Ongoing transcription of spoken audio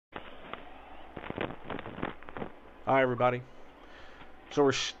Hi everybody. So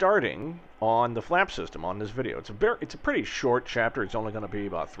we're starting on the flap system on this video. It's a pretty short chapter. It's only going to be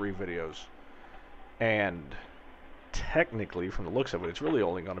about 3 videos. And technically, from the looks of it, it's really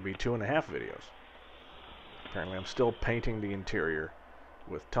only going to be 2.5 videos. Apparently I'm still painting the interior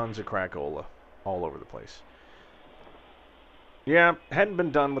with tons of CRACKOLA all over the place. Yeah, hadn't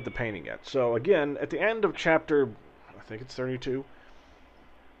been done with the painting yet. So again, at the end of chapter, I think it's 32,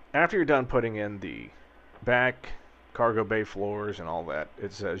 after you're done putting in the back cargo bay floors and all that,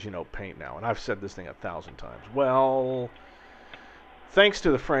 it says, paint now. And I've said this thing 1,000 times. Well, thanks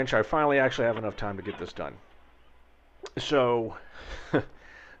to the French, I finally actually have enough time to get this done. So,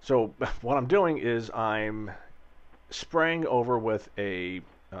 so what I'm doing is I'm spraying over with a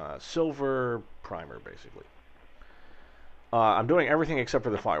silver primer, basically. I'm doing everything except for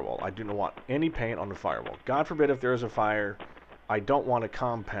the firewall. I do not want any paint on the firewall. God forbid if there is a fire, I don't want to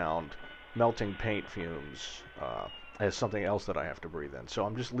compound melting paint fumes as something else that I have to breathe in. So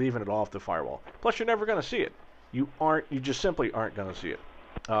I'm just leaving it off the firewall. Plus, you're never going to see it. You just simply aren't going to see it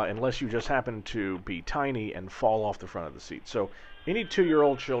unless you just happen to be tiny and fall off the front of the seat. So any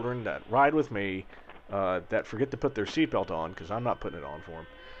 2-year-old children that ride with me that forget to put their seatbelt on, because I'm not putting it on for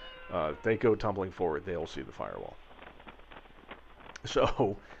them, they go tumbling forward, they'll see the firewall.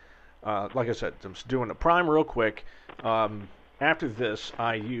 So, like I said, I'm just doing a prime real quick. After this,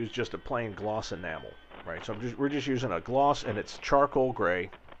 I use just a plain gloss enamel, right? So we're just using a gloss, and it's charcoal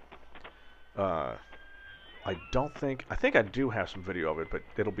gray. I think I do have some video of it, but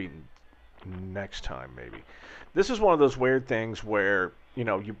it'll be next time maybe. This is one of those weird things where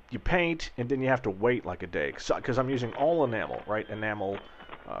you paint and then you have to wait like a day, because I'm using all enamel, right? Enamel,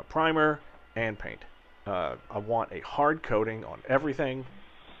 primer, and paint. I want a hard coating on everything,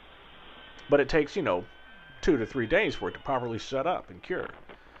 but it takes 2 to 3 days for it to properly set up and cure.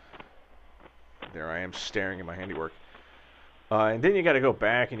 There I am staring at my handiwork. And then you got to go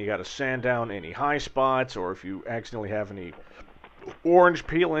back and you got to sand down any high spots, or if you accidentally have any orange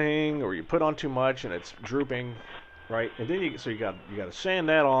peeling, or you put on too much and it's drooping, right? And then you got to sand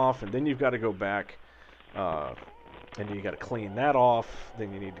that off, and then you've got to go back and you got to clean that off.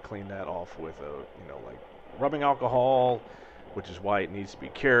 Then you need to clean that off with like rubbing alcohol, which is why it needs to be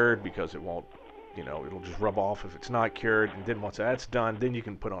cured, because it won't, it'll just rub off if it's not cured. And then once that's done, then you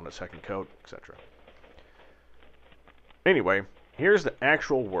can put on a second coat, etc. Anyway, here's the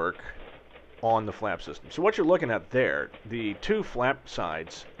actual work on the flap system. So what you're looking at there, the 2 flap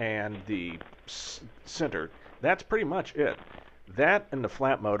sides and the center, that's pretty much it. That and the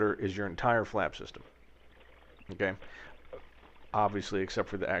flap motor is your entire flap system. Okay? Obviously, except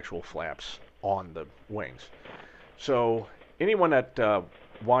for the actual flaps on the wings. So anyone that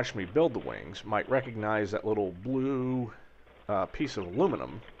watched me build the wings might recognize that little blue piece of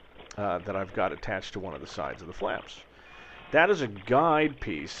aluminum that I've got attached to one of the sides of the flaps. That is a guide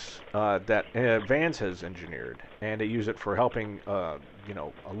piece that Vans has engineered, and they use it for helping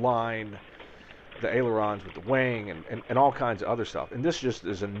align the ailerons with the wing and all kinds of other stuff. And this just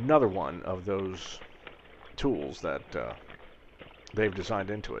is another one of those tools that they've designed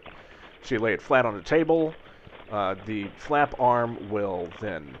into it. So you lay it flat on the table. The flap arm will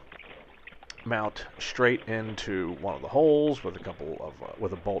then mount straight into one of the holes with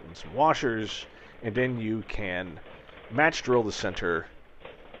with a bolt and some washers, and then you can match drill the center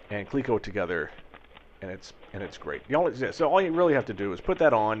and Cleco it together, and it's great. So all you really have to do is put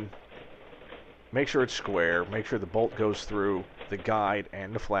that on, make sure it's square, make sure the bolt goes through the guide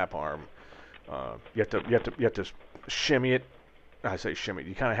and the flap arm. You have to shimmy it. I say shimmy.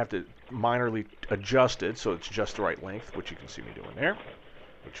 You kind of have to minorly adjust it so it's just the right length, which you can see me doing there,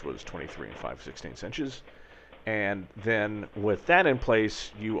 which was 23 5/16 inches. And then with that in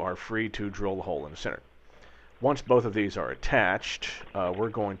place, you are free to drill the hole in the center. Once both of these are attached, we're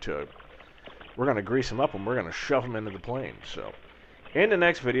going to grease them up and we're going to shove them into the plane. So in the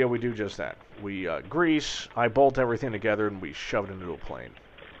next video, we do just that. We grease, I bolt everything together, and we shove it into a plane.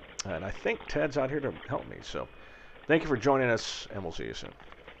 And I think Ted's out here to help me. So thank you for joining us, and we'll see you soon.